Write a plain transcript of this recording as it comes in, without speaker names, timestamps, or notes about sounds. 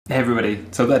Hey everybody,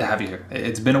 so glad to have you here.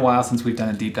 It's been a while since we've done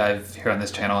a deep dive here on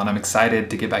this channel and I'm excited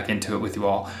to get back into it with you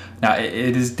all. Now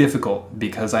it is difficult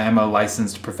because I am a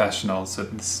licensed professional, so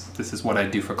this is what I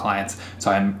do for clients,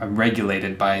 so I'm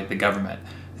regulated by the government.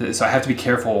 So I have to be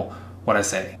careful what I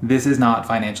say. This is not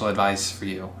financial advice for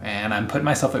you, and I'm putting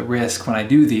myself at risk when I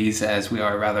do these as we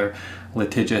are a rather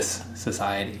litigious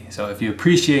society. So if you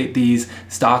appreciate these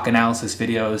stock analysis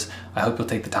videos, I hope you'll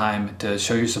take the time to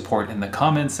show your support in the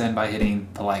comments and by hitting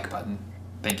the like button.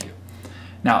 Thank you.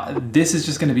 Now, this is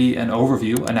just going to be an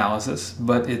overview analysis,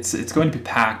 but it's going to be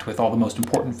packed with all the most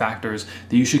important factors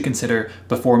that you should consider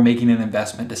before making an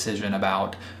investment decision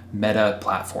about Meta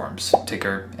Platforms,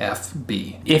 ticker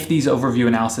FB. If these overview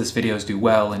analysis videos do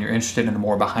well and you're interested in a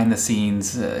more behind the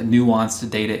scenes, nuanced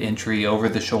data entry, over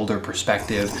the shoulder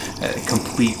perspective,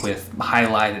 complete with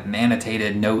highlighted and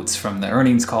annotated notes from the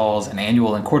earnings calls and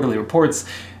annual and quarterly reports,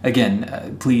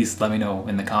 again, please let me know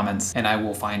in the comments and I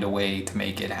will find a way to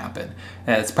make it happen.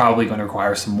 It's probably going to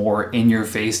require some more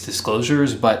in-your-face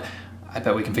disclosures, but I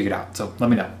bet we can figure it out, so let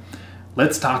me know.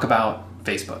 Let's talk about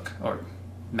Facebook, or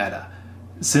Meta.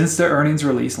 Since their earnings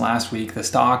release last week, the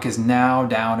stock is now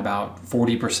down about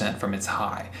 40% from its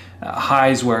high.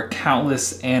 Highs where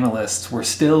countless analysts were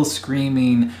still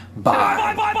screaming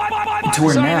buy. To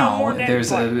where now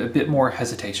there's a bit more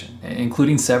hesitation,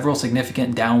 including several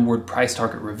significant downward price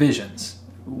target revisions.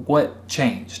 What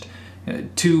changed?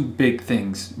 Two big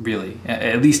things, really,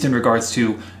 at least in regards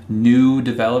to new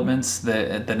developments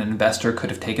that an investor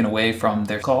could have taken away from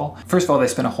their call. First of all, they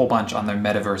spent a whole bunch on their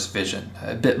metaverse vision,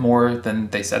 a bit more than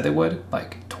they said they would,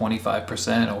 like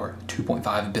 25% or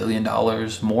 $2.5 billion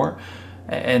more.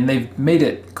 And they've made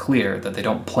it clear that they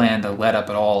don't plan to let up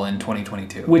at all in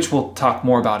 2022, which we'll talk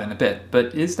more about in a bit.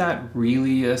 But is that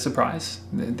really a surprise?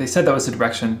 They said that was the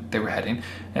direction they were heading.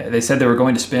 They said they were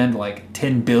going to spend like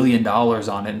 $10 billion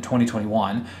on it in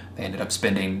 2021. They ended up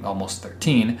spending almost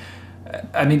 13.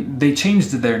 I mean, they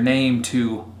changed their name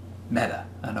to Meta,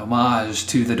 an homage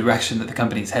to the direction that the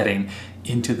company's heading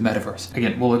into the metaverse.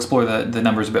 Again, we'll explore the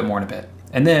numbers a bit more in a bit.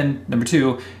 And then, number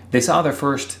two, they saw their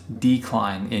first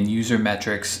decline in user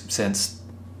metrics since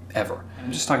ever.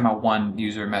 I'm just talking about one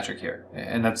user metric here,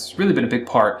 and that's really been a big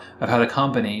part of how the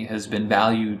company has been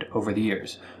valued over the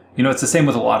years. You know, it's the same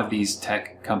with a lot of these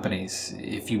tech companies.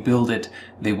 If you build it,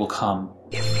 they will come.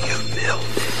 If you build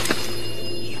it,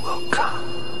 he will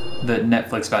come. The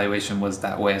Netflix valuation was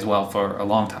that way as well for a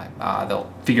long time.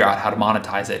 They'll figure out how to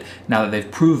monetize it now that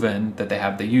they've proven that they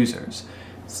have the users.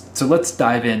 So let's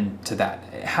dive into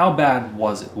that. How bad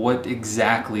was it? What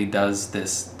exactly does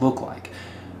this look like?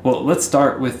 Well, let's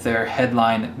start with their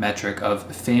headline metric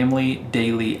of family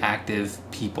daily active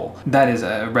people. That is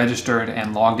a registered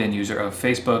and logged in user of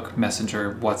Facebook,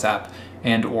 Messenger, WhatsApp,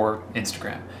 and or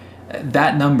Instagram.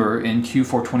 That number in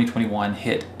Q4 2021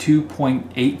 hit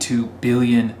 2.82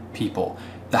 billion people,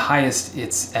 the highest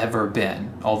it's ever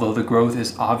been, although the growth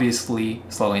is obviously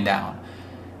slowing down.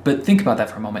 But think about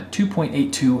that for a moment.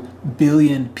 2.82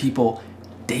 billion people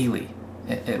daily,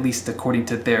 at least according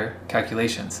to their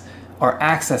calculations, are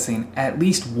accessing at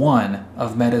least one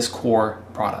of Meta's core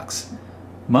products.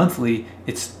 Monthly,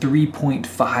 it's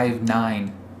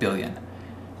 3.59 billion.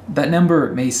 That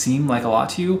number may seem like a lot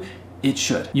to you. It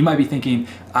should. You might be thinking,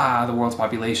 the world's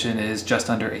population is just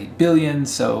under 8 billion,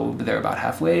 so they're about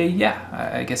halfway.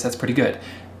 Yeah, I guess that's pretty good.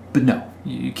 But no,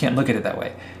 you can't look at it that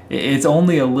way. It's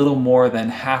only a little more than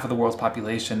half of the world's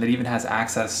population that even has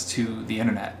access to the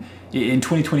internet. In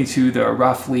 2022, there are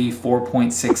roughly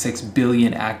 4.66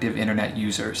 billion active internet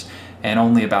users and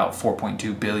only about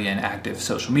 4.2 billion active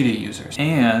social media users.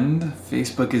 And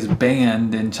Facebook is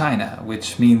banned in China,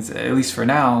 which means, at least for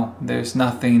now, there's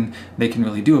nothing they can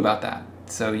really do about that.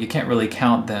 So you can't really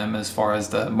count them as far as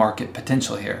the market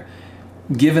potential here.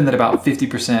 Given that about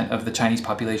 50% of the Chinese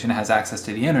population has access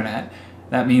to the internet,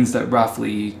 that means that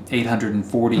roughly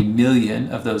 840 million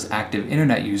of those active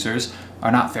internet users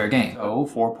are not fair game. So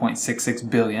 4.66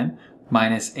 billion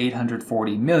minus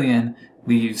 840 million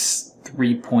leaves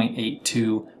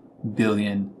 3.82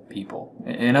 billion people.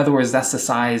 In other words, that's the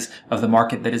size of the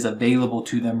market that is available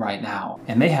to them right now.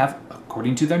 And they have,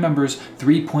 according to their numbers,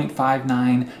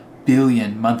 3.59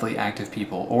 billion monthly active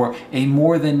people, or a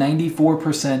more than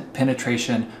 94%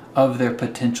 penetration of their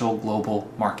potential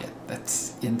global market.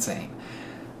 That's insane.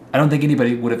 I don't think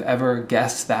anybody would have ever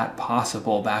guessed that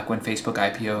possible back when Facebook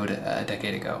IPO'd a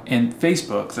decade ago. And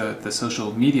Facebook, the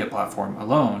social media platform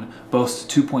alone, boasts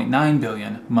 2.9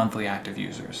 billion monthly active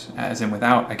users, as in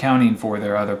without accounting for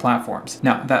their other platforms.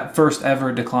 Now, that first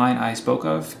ever decline I spoke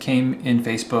of came in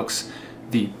Facebook's,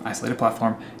 the isolated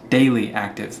platform, daily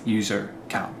active user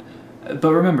count.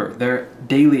 But remember, their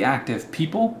daily active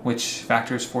people, which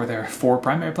factors for their 4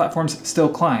 primary platforms, still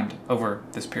climbed over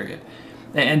this period.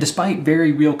 And despite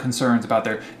very real concerns about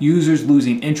their users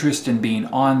losing interest in being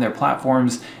on their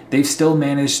platforms, they've still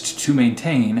managed to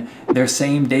maintain their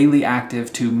same daily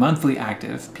active to monthly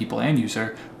active people and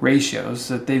user ratios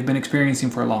that they've been experiencing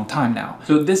for a long time now.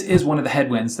 So this is one of the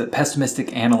headwinds that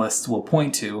pessimistic analysts will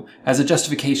point to as a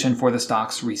justification for the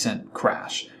stock's recent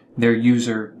crash, their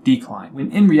user decline.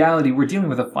 When in reality, we're dealing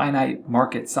with a finite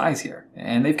market size here,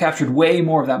 and they've captured way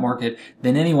more of that market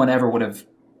than anyone ever would have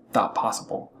thought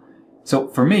possible. So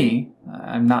for me,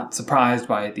 I'm not surprised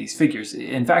by these figures.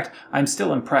 In fact, I'm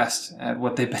still impressed at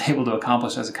what they've been able to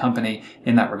accomplish as a company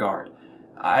in that regard.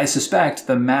 I suspect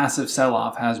the massive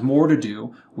sell-off has more to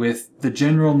do with the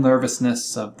general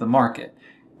nervousness of the market.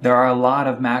 There are a lot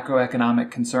of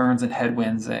macroeconomic concerns and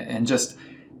headwinds and just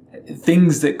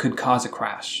things that could cause a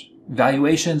crash.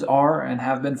 Valuations are and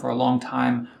have been for a long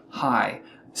time high.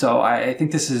 So I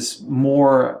think this is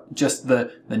more just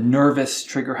the nervous,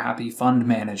 trigger-happy fund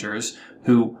managers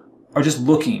who are just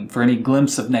looking for any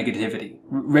glimpse of negativity,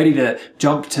 ready to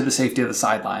jump to the safety of the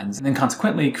sidelines, and then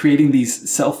consequently creating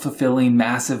these self-fulfilling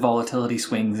massive volatility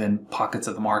swings in pockets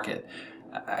of the market.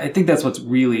 I think that's what's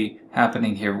really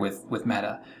happening here with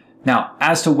Meta. Now,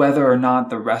 as to whether or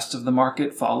not the rest of the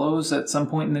market follows at some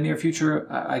point in the near future,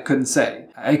 I couldn't say.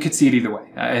 I could see it either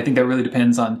way. I think that really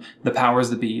depends on the powers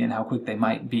that be and how quick they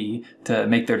might be to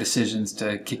make their decisions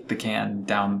to kick the can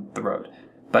down the road.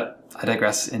 But I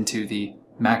digress into the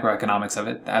macroeconomics of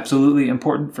it. Absolutely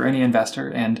important for any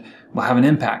investor and will have an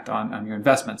impact on your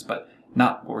investments, but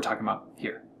not what we're talking about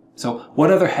here. So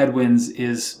what other headwinds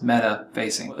is Meta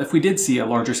facing? If we did see a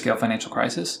larger scale financial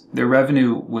crisis, their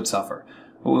revenue would suffer.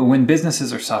 When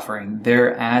businesses are suffering,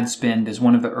 their ad spend is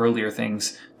one of the earlier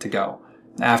things to go.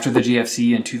 After the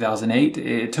GFC in 2008,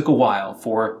 it took a while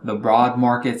for the broad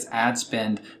market's ad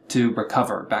spend to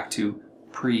recover back to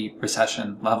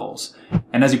pre-recession levels.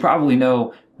 And as you probably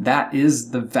know, that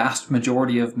is the vast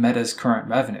majority of Meta's current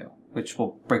revenue, which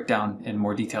we'll break down in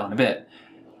more detail in a bit.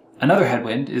 Another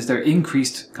headwind is their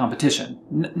increased competition,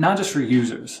 not just for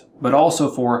users, but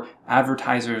also for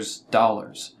advertisers'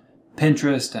 dollars.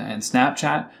 Pinterest and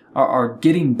Snapchat are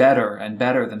getting better and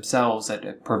better themselves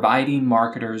at providing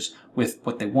marketers with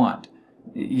what they want.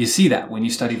 You see that when you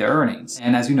study their earnings.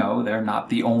 And as you know, they're not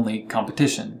the only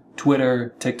competition.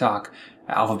 Twitter, TikTok,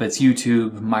 Alphabet's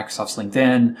YouTube, Microsoft's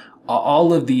LinkedIn,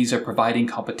 all of these are providing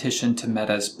competition to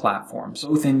Meta's platforms,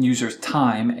 both in users'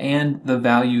 time and the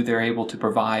value they're able to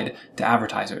provide to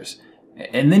advertisers.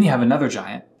 And then you have another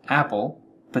giant, Apple,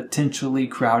 potentially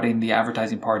crowding the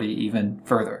advertising party even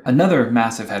further. Another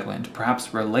massive headwind,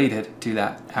 perhaps related to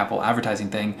that Apple advertising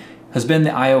thing, has been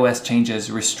the iOS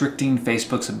changes restricting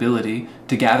Facebook's ability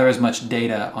to gather as much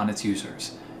data on its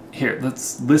users. Here,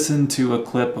 let's listen to a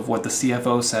clip of what the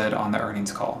CFO said on the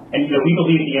earnings call. And we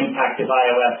believe the impact of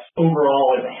iOS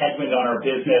overall as a headwind on our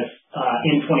business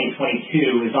in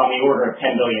 2022 is on the order of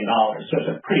 $10 billion. So it's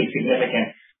a pretty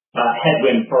significant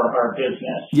headwind for our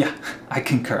business. Yeah, I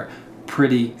concur.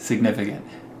 Pretty significant.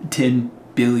 $10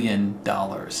 billion.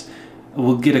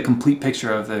 We'll get a complete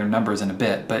picture of their numbers in a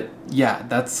bit, but yeah,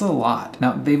 that's a lot.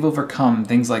 Now, they've overcome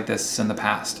things like this in the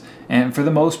past, and for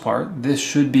the most part, this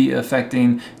should be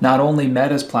affecting not only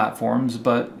Meta's platforms,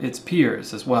 but its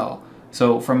peers as well.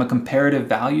 So from a comparative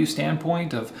value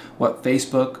standpoint of what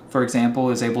Facebook, for example,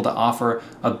 is able to offer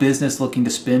a business looking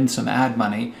to spend some ad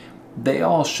money, they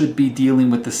all should be dealing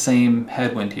with the same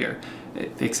headwind here,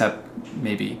 except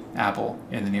maybe Apple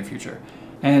in the near future.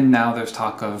 And now there's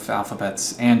talk of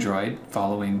Alphabet's Android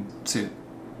following suit.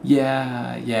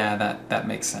 Yeah, that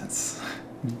makes sense.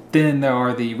 Then there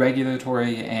are the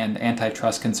regulatory and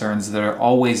antitrust concerns that are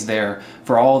always there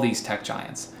for all these tech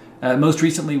giants. Most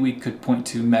recently, we could point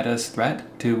to Meta's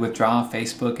threat to withdraw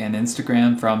Facebook and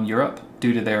Instagram from Europe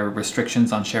due to their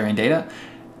restrictions on sharing data.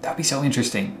 That'd be so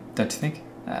interesting, don't you think?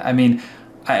 I mean,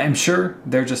 I'm sure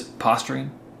they're just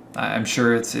posturing. I'm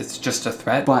sure it's just a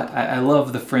threat, but I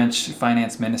love the French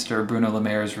finance minister Bruno Le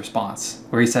Maire's response,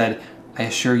 where he said, "I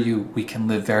assure you we can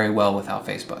live very well without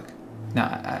Facebook."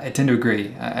 Now, I tend to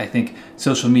agree. I think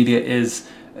social media is,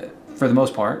 for the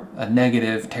most part, a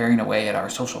negative tearing away at our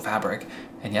social fabric.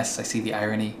 And yes, I see the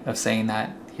irony of saying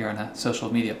that here on a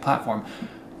social media platform,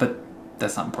 but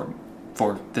that's not important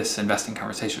for this investing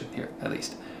conversation here, at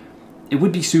least. It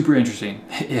would be super interesting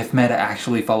if Meta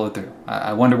actually followed through.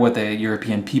 I wonder what the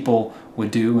European people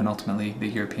would do, and ultimately the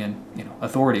European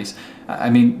authorities. I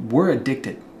mean, we're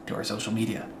addicted to our social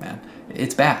media, man.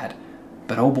 It's bad.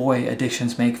 But oh boy,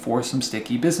 addictions make for some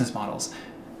sticky business models.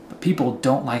 But people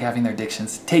don't like having their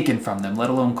addictions taken from them, let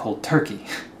alone cold turkey.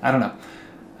 I don't know.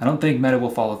 I don't think Meta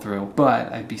will follow through,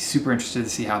 but I'd be super interested to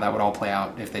see how that would all play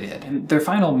out if they did. And their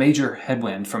final major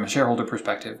headwind from a shareholder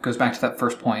perspective goes back to that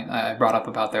first point I brought up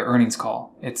about their earnings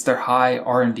call. It's their high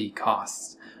R&D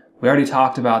costs. We already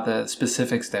talked about the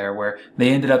specifics there, where they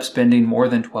ended up spending more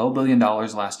than $12 billion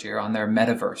last year on their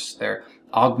metaverse, their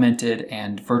augmented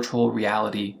and virtual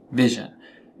reality vision.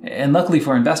 And luckily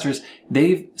for investors,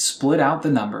 they've split out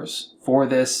the numbers for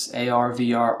this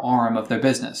AR/VR arm of their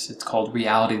business. It's called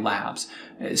Reality Labs.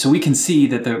 So we can see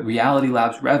that the Reality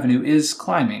Labs revenue is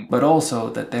climbing, but also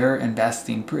that they're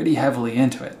investing pretty heavily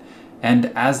into it.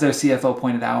 And as their CFO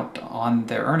pointed out on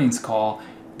their earnings call,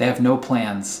 they have no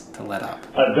plans to let up.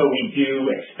 Though we do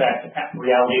expect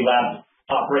Reality Labs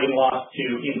operating loss to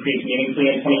increase meaningfully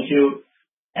in 22,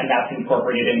 and that's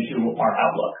incorporated into our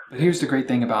outlook. But here's the great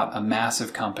thing about a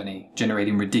massive company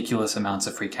generating ridiculous amounts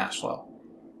of free cash flow.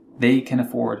 They can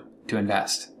afford to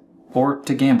invest, or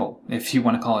to gamble, if you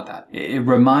want to call it that. It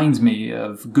reminds me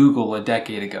of Google a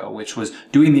decade ago, which was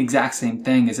doing the exact same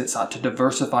thing as it sought to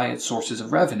diversify its sources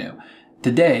of revenue.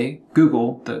 Today,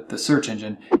 Google, the search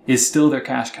engine, is still their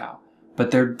cash cow,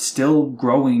 but they're still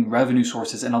growing revenue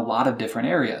sources in a lot of different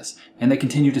areas, and they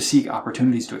continue to seek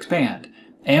opportunities to expand.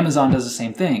 Amazon does the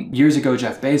same thing. Years ago,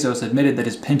 Jeff Bezos admitted that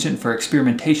his penchant for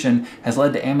experimentation has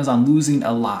led to Amazon losing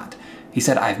a lot. He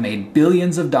said, "I've made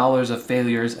billions of dollars of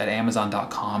failures at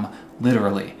Amazon.com,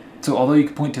 literally." So although you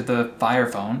could point to the Fire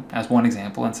Phone as one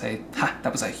example and say, "Ha,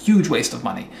 that was a huge waste of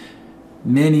money,"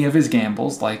 many of his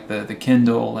gambles, like the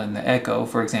Kindle and the Echo,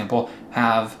 for example,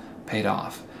 have paid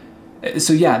off.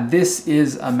 So yeah, this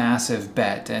is a massive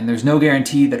bet, and there's no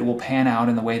guarantee that it will pan out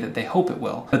in the way that they hope it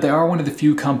will. But they are one of the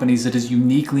few companies that is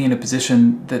uniquely in a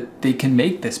position that they can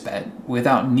make this bet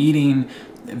without needing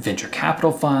venture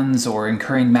capital funds or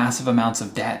incurring massive amounts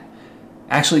of debt.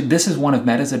 Actually, this is one of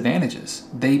Meta's advantages.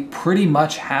 They pretty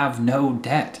much have no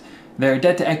debt. Their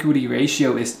debt to equity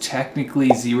ratio is technically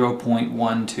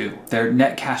 0.12. They're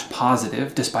net cash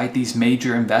positive despite these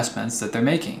major investments that they're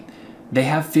making. They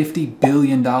have $50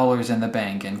 billion in the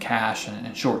bank in cash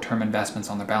and short-term investments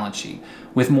on their balance sheet,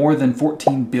 with more than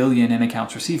 $14 billion in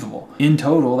accounts receivable. In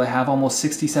total, they have almost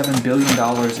 $67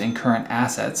 billion in current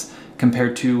assets,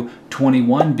 compared to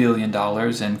 $21 billion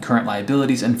in current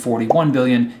liabilities and $41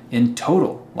 billion in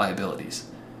total liabilities.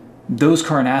 Those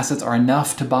current assets are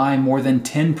enough to buy more than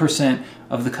 10%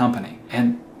 of the company.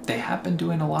 And they have been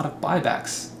doing a lot of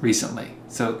buybacks recently.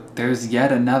 So there's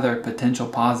yet another potential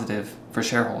positive for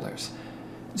shareholders.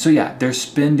 So yeah, they're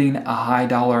spending a high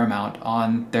dollar amount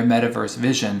on their metaverse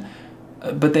vision,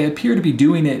 but they appear to be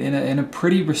doing it in a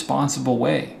pretty responsible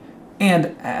way.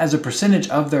 And as a percentage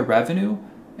of their revenue,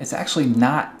 it's actually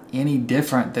not any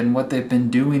different than what they've been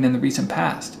doing in the recent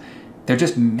past. They're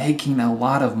just making a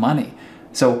lot of money.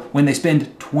 So when they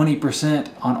spend 20%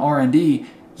 on R&D,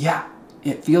 yeah,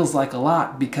 it feels like a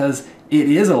lot because it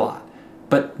is a lot,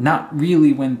 but not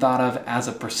really when thought of as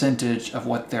a percentage of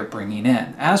what they're bringing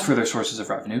in. As for their sources of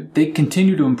revenue, they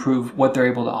continue to improve what they're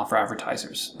able to offer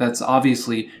advertisers. That's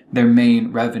obviously their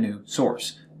main revenue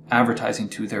source, advertising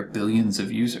to their billions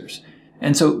of users.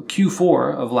 And so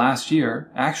Q4 of last year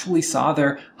actually saw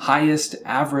their highest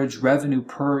average revenue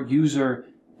per user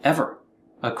ever.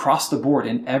 Across the board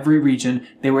in every region,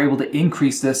 they were able to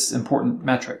increase this important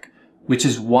metric, which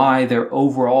is why their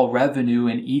overall revenue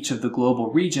in each of the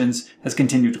global regions has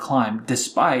continued to climb,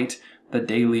 despite the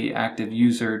daily active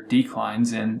user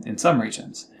declines in some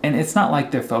regions. And it's not like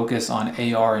their focus on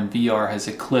AR and VR has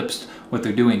eclipsed what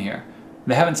they're doing here.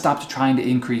 They haven't stopped trying to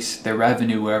increase their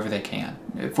revenue wherever they can.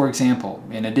 For example,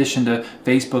 in addition to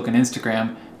Facebook and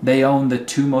Instagram, they own the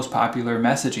two most popular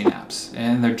messaging apps,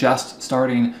 and they're just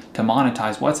starting to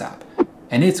monetize WhatsApp.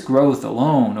 And its growth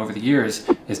alone over the years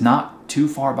is not too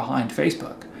far behind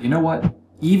Facebook. You know what?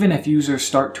 Even if users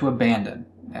start to abandon,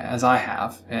 as I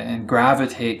have, and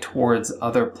gravitate towards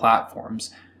other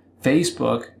platforms,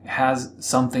 Facebook has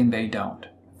something they don't.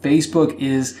 Facebook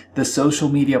is the social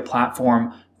media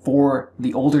platform for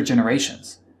the older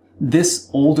generations. This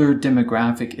older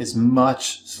demographic is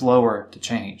much slower to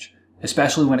change,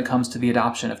 especially when it comes to the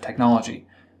adoption of technology.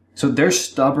 So they're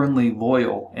stubbornly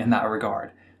loyal in that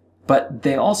regard. But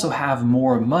they also have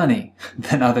more money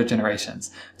than other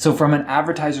generations. So from an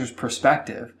advertiser's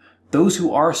perspective, those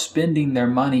who are spending their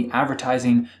money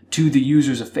advertising to the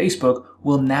users of Facebook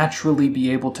will naturally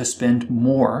be able to spend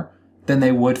more than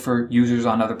they would for users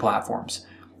on other platforms.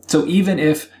 So even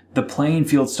if the playing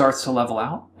field starts to level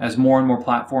out, as more and more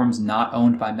platforms not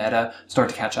owned by Meta start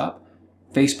to catch up,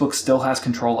 Facebook still has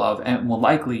control of, and will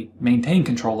likely maintain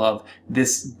control of,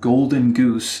 this golden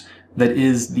goose that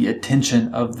is the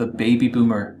attention of the baby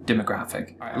boomer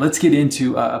demographic. All right, let's get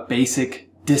into a basic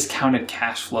discounted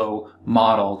cash flow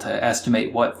model to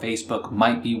estimate what Facebook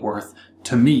might be worth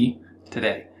to me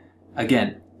today.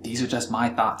 Again, these are just my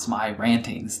thoughts, my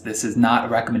rantings. This is not a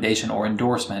recommendation or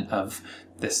endorsement of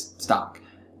this stock.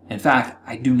 In fact,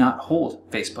 I do not hold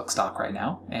Facebook stock right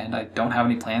now, and I don't have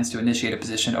any plans to initiate a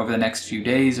position over the next few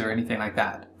days or anything like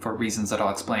that, for reasons that I'll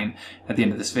explain at the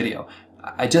end of this video.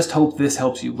 I just hope this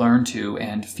helps you learn to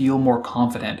and feel more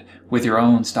confident with your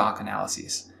own stock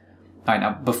analyses. All right,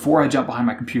 now before I jump behind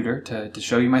my computer to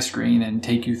show you my screen and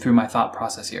take you through my thought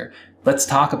process here, let's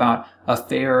talk about a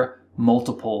fair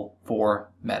multiple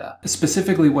for Meta.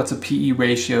 Specifically, what's a PE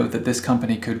ratio that this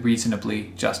company could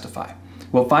reasonably justify?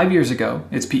 Well, 5 years ago,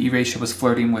 its PE ratio was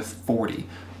flirting with 40,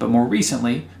 but more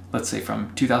recently, let's say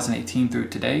from 2018 through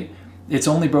today, it's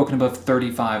only broken above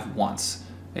 35 once.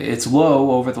 Its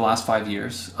low over the last 5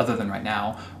 years, other than right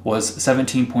now, was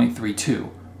 17.32,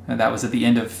 and that was at the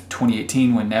end of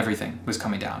 2018 when everything was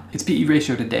coming down. Its PE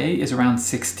ratio today is around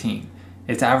 16.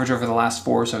 Its average over the last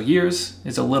 4 or so years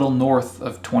is a little north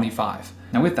of 25.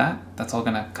 Now with that, that's all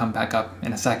gonna come back up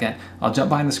in a second. I'll jump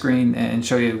behind the screen and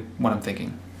show you what I'm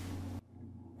thinking.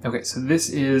 Okay, so this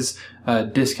is a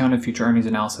discounted future earnings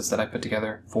analysis that I put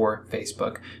together for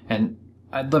Facebook, and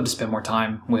I'd love to spend more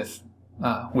time with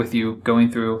you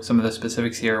going through some of the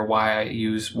specifics here, why I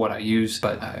use what I use,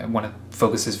 but I want to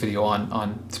focus this video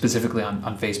on specifically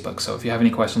on Facebook. So if you have any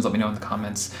questions, let me know in the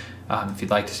comments. If you'd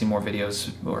like to see more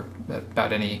videos or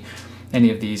about any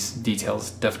of these details,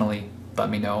 definitely let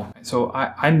me know. So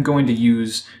I'm going to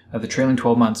use the trailing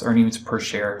 12 months earnings per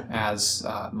share as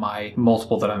my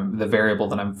multiple the variable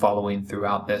that I'm following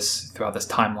throughout this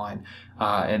timeline.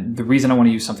 And the reason I want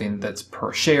to use something that's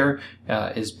per share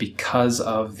is because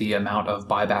of the amount of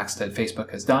buybacks that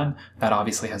Facebook has done. That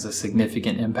obviously has a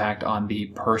significant impact on the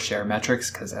per share metrics,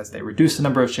 because as they reduce the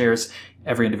number of shares,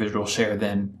 every individual share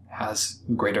then has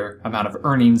greater amount of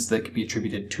earnings that can be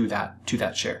attributed to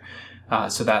that share.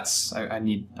 So that's,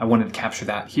 I wanted to capture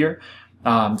that here.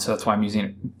 So that's why I'm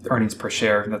using earnings per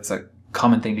share. That's a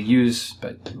common thing to use,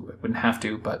 but I wouldn't have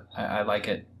to, but I like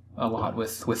it a lot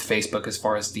with Facebook as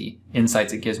far as the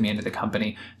insights it gives me into the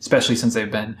company, especially since they've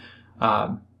been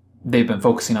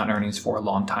focusing on earnings for a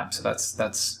long time. So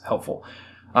that's helpful.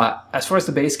 As far as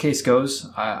the base case goes,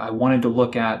 I wanted to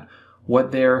look at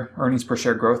what their earnings per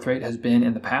share growth rate has been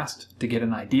in the past to get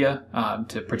an idea,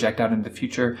 to project out into the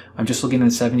future. I'm just looking at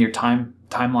a 7-year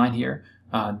timeline here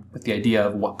with the idea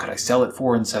of what could I sell it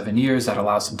for in 7 years. That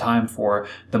allows some time for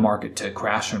the market to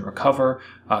crash and recover.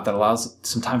 That allows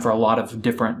some time for a lot of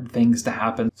different things to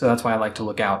happen. So that's why I like to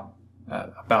look out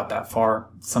about that far.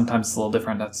 Sometimes it's a little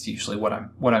different. That's usually what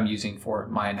I'm using for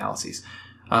my analyses.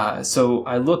 So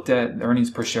I looked at the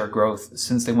earnings per share growth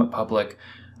since they went public.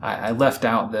 I left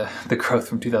out the growth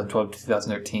from 2012 to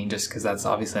 2013 just because that's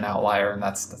obviously an outlier, and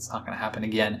that's not going to happen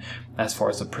again as far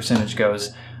as the percentage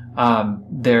goes.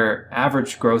 Their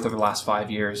average growth over the last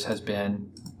 5 years has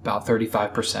been about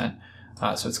 35%.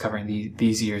 So it's covering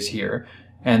these years here.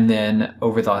 And then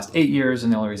over the last 8 years,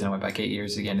 and the only reason I went back 8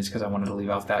 years again is because I wanted to leave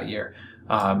off that year,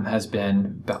 has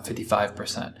been about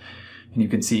 55%. And you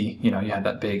can see, you had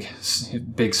that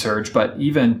big surge. But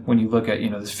even when you look at,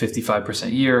 this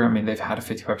 55% year, I mean, they've had a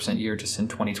 55% year just in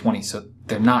 2020. So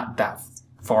they're not that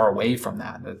far away from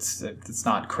that. It's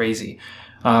not crazy.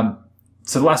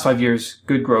 So the last 5 years,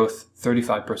 good growth,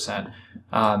 35%.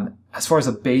 As far as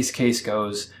the base case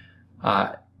goes,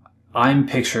 I'm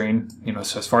picturing,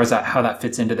 so as far as how that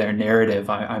fits into their narrative,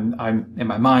 I'm in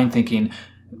my mind thinking,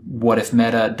 what if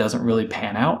Meta doesn't really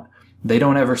pan out? They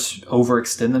don't ever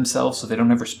overextend themselves, so they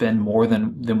don't ever spend more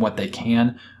than what they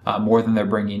can, more than they're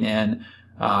bringing in,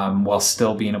 while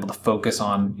still being able to focus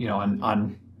on,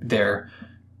 on their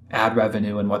ad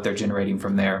revenue and what they're generating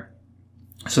from there.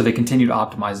 So they continue to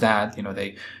optimize that.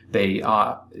 They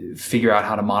figure out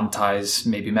how to monetize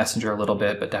maybe Messenger a little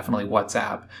bit, but definitely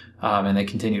WhatsApp, and they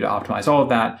continue to optimize all of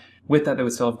that. With that, they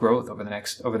would still have growth over the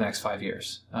next 5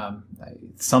 years.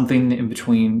 Something in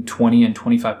between 20 and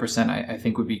 25%, I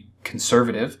think, would be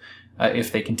conservative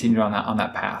if they continued on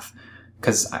that path.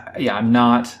 Because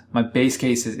my base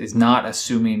case is not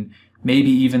assuming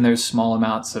maybe even there's small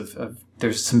amounts of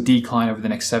there's some decline over the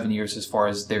next 7 years as far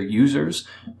as their users.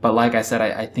 But like I said,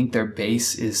 I think their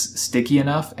base is sticky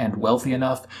enough and wealthy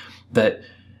enough that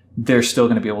they're still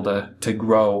going to be able to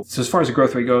grow. So as far as the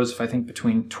growth rate goes, if I think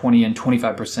between 20 and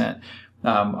 25%,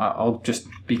 I'll just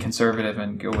be conservative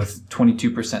and go with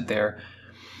 22% there.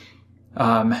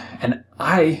 And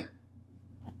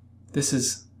this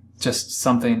is just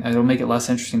something, it'll make it less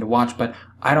interesting to watch, but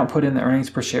I don't put in the earnings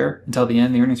per share until the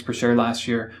end. The earnings per share last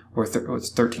year was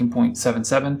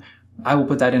 13.77. I will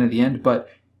put that in at the end, but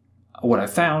what I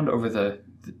found over the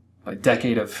a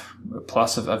decade of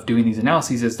plus of doing these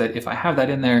analyses is that if I have that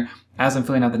in there, as I'm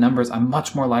filling out the numbers, I'm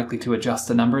much more likely to adjust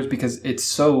the numbers because it's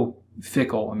so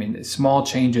fickle. I mean, small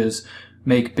changes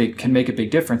can make a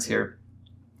big difference here.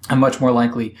 I'm much more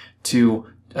likely to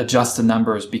adjust the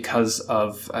numbers because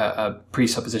of a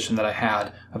presupposition that I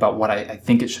had about what I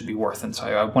think it should be worth. And so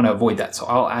I want to avoid that. So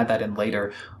I'll add that in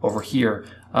later over here.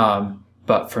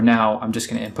 But for now, I'm just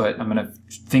going to input, I'm going to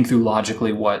think through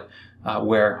logically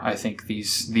where I think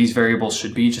these variables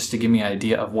should be, just to give me an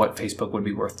idea of what Facebook would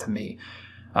be worth to me.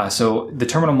 So the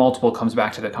terminal multiple comes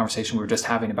back to the conversation we were just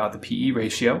having about the PE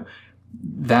ratio.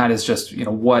 That is just,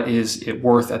 what is it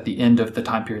worth at the end of the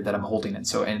time period that I'm holding it.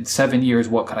 So in 7 years,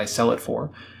 what could I sell it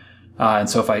for? And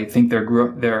so if I think their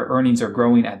earnings are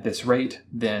growing at this rate,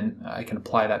 then I can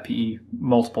apply that PE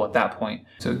multiple at that point.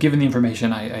 So given the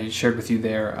information I shared with you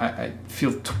there, I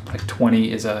feel like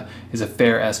 20 is a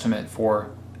fair estimate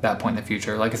for that point in the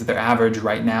future. Like I said, their average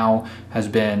right now has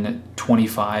been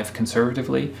 25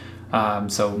 conservatively.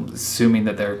 So assuming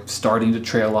that they're starting to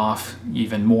trail off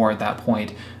even more at that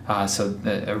point, so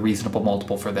a reasonable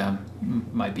multiple for them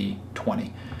might be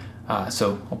 20.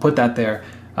 So I'll put that there.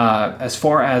 As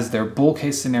far as their bull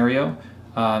case scenario,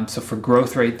 so for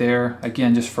growth rate there,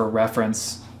 again, just for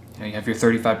reference, you have your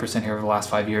 35% here over the last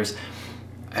 5 years.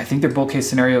 I think their bull case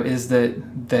scenario is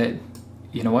that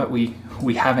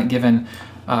we haven't given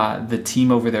the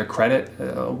team over their credit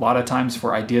a lot of times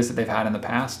for ideas that they've had in the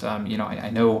past. I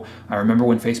remember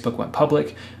when Facebook went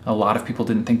public, a lot of people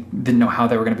didn't know how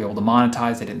they were going to be able to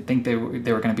monetize. They didn't think they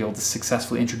were going to be able to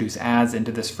successfully introduce ads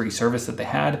into this free service that they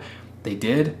had. They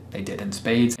did in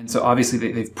spades. And so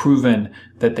obviously they've proven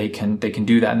that they can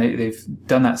do that. And they've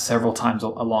done that several times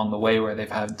along the way where they've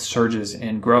had surges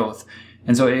in growth.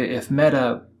 And so if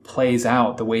Meta plays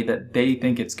out the way that they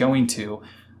think it's going to,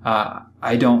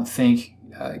 I don't think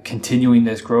continuing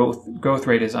this growth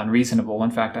rate is unreasonable.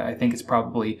 In fact, I think it's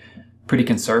probably pretty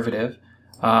conservative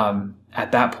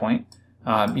at that point.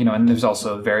 And there's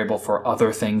also a variable for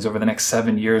other things over the next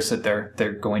 7 years that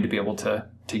they're going to be able to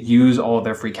use all of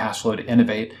their free cash flow to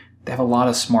innovate. They have a lot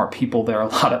of smart people there, a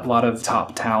lot of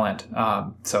top talent.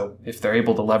 So if they're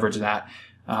able to leverage that,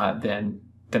 then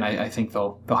I think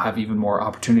they'll have even more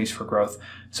opportunities for growth.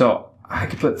 So I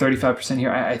could put 35% here.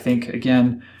 I think,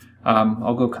 again,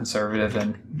 I'll go conservative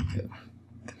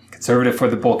for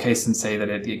the bull case and say that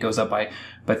it goes up by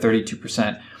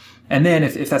 32%. And then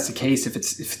if that's the case, if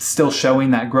it's still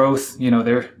showing that growth,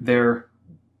 they're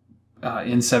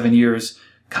in 7 years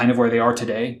kind of where they are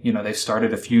today. They've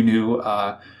started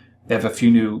they have a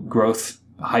few new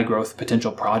high growth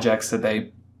potential projects that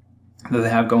they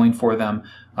have going for them,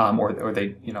 or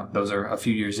they, those are a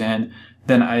few years in.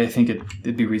 Then I think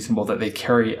it'd be reasonable that they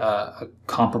carry a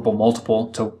comparable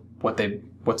multiple to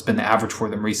what's been the average for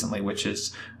them recently, which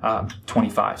is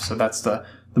 25. So that's the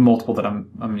multiple that I'm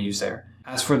going to use there.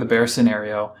 As for the bear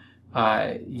scenario,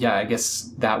 I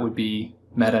guess that would be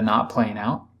Meta not playing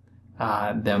out,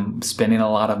 them spending a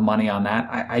lot of money on that.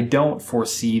 I don't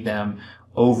foresee them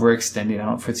overextending. I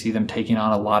don't foresee them taking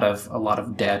on a lot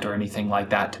of debt or anything like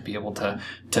that to be able to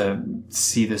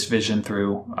see this vision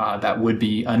through. That would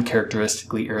be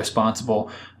uncharacteristically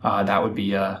irresponsible. That would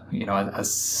be a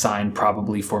sign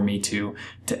probably for me to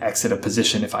exit a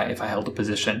position if I held a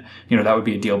position. That would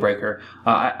be a deal breaker.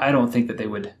 I don't think that they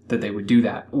would do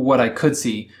that. What I could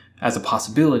see as a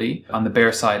possibility on the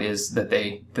bear side is that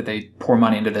they pour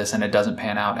money into this and it doesn't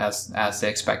pan out as they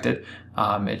expected.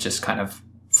 It just kind of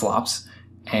flops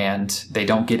and they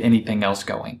don't get anything else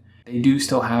going. They do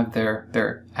still have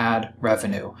their ad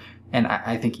revenue. And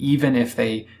I think even if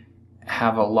they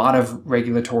have a lot of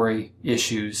regulatory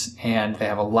issues and they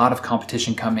have a lot of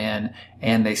competition come in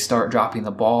and they start dropping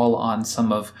the ball on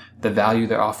some of the value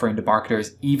they're offering to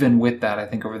marketers, even with that, I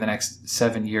think over the next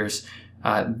 7 years,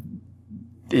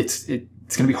 it's going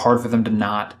to be hard for them to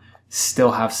not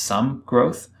still have some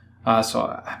growth.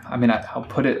 So, I'll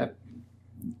put it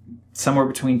somewhere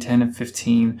between 10 and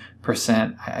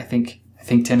 15%. I think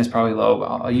 10 is probably low.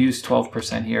 I'll use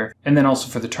 12% here. And then also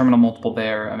for the terminal multiple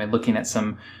there, looking at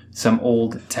some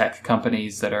old tech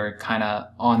companies that are kind of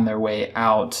on their way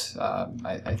out,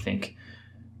 I think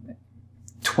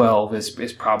 12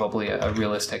 is probably a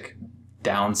realistic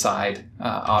downside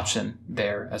option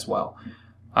there as well.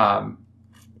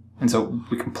 And so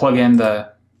we can plug in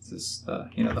the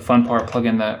fun part, plug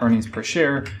in the earnings per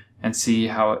share and see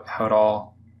how it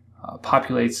all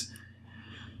populates.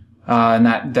 And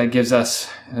that gives us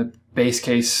a base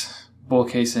case, bull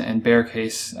case, and bear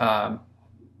case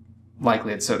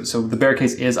likelihood. So the bear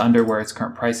case is under where its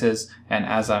current price is, and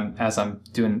as I'm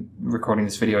recording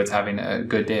this video, it's having a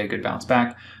good day, a good bounce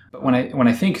back. But when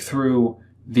I think through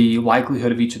the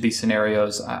likelihood of each of these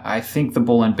scenarios, I think the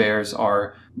bull and bears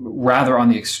are rather on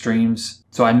the extremes.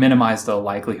 So I minimize the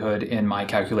likelihood in my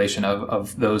calculation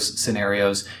of those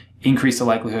scenarios, increase the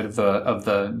likelihood of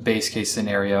the base case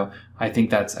scenario. I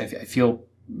think I feel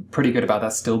pretty good about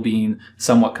that still being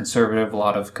somewhat conservative, a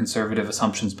lot of conservative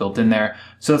assumptions built in there.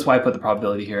 So that's why I put the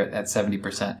probability here at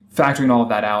 70%. Factoring all of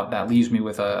that out, that leaves me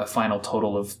with a final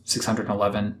total of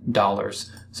 $611.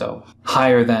 So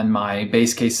higher than my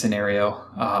base case scenario,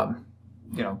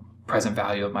 present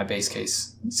value of my base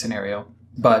case scenario.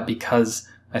 But because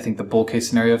I think the bull case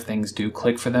scenario, if things do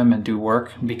click for them and do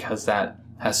work, because that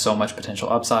has so much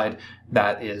potential upside,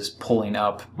 that is pulling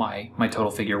up my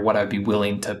total figure, what I'd be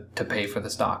willing to pay for the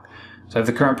stock. So I have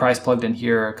the current price plugged in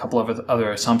here, a couple of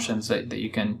other assumptions that you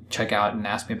can check out and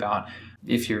ask me about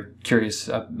if you're curious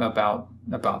about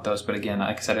those. But again,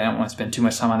 like I said, I don't want to spend too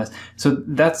much time on this. So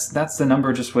that's the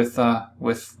number just with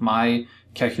my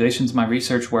calculations, my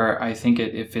research, where I think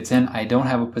it fits in. I don't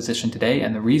have a position today,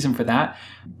 and the reason for that,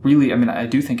 really, I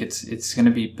do think it's going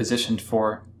to be positioned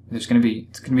for, it's going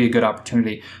to be a good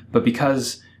opportunity, but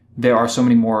because there are so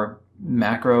many more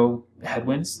macro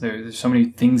headwinds, there's so many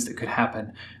things that could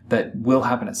happen that will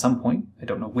happen at some point. I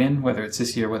don't know when, whether it's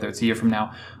this year, whether it's a year from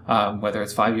now, whether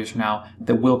it's 5 years from now,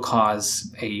 that will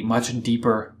cause a much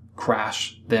deeper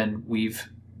crash than we've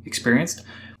experienced,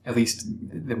 at least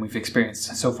than we've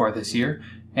experienced so far this year.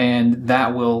 And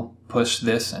that will push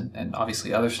this and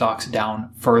obviously other stocks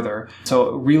down further.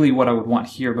 So really what I would want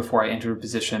here before I enter a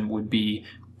position would be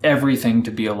everything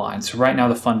to be aligned. So right now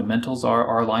the fundamentals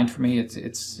are aligned for me.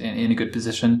 It's in a good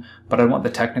position, but I want the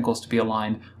technicals to be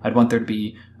aligned. I'd want there to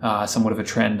be somewhat of a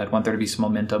trend. I'd want there to be some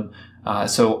momentum.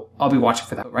 So I'll be watching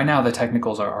for that. Right now the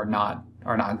technicals are not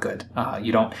good.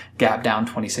 You don't gap down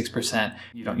 26%.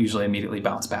 You don't usually immediately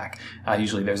bounce back.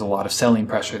 Usually there's a lot of selling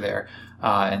pressure there.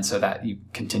 And so that you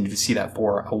continue to see that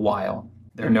for a while.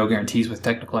 There are no guarantees with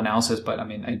technical analysis, but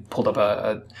I pulled up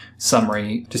a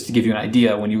summary just to give you an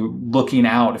idea. When you're looking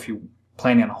out, if you're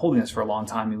planning on holding this for a long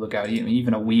time, you look out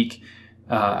even a week,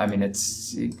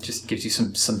 it just gives you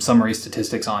some summary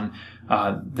statistics on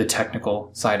the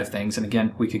technical side of things. And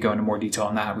again, we could go into more detail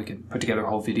on that. We could put together a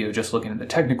whole video just looking at the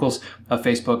technicals of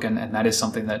Facebook, and that is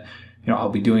something that I'll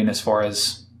be doing as far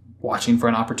as watching for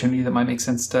an opportunity that might make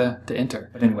sense to enter.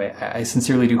 But anyway, I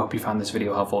sincerely do hope you found this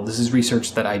video helpful. This is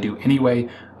research that I do anyway.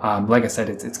 Like I said,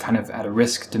 it's kind of at a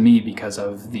risk to me because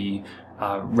of the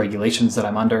regulations that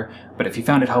I'm under. But if you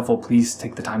found it helpful, please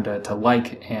take the time to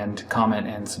like and comment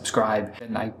and subscribe.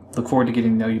 And I look forward to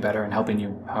getting to know you better and helping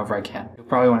you however I can. You'll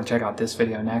probably want to check out this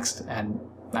video next, and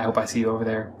I hope I see you over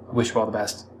there. I wish you all the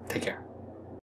best. Take care.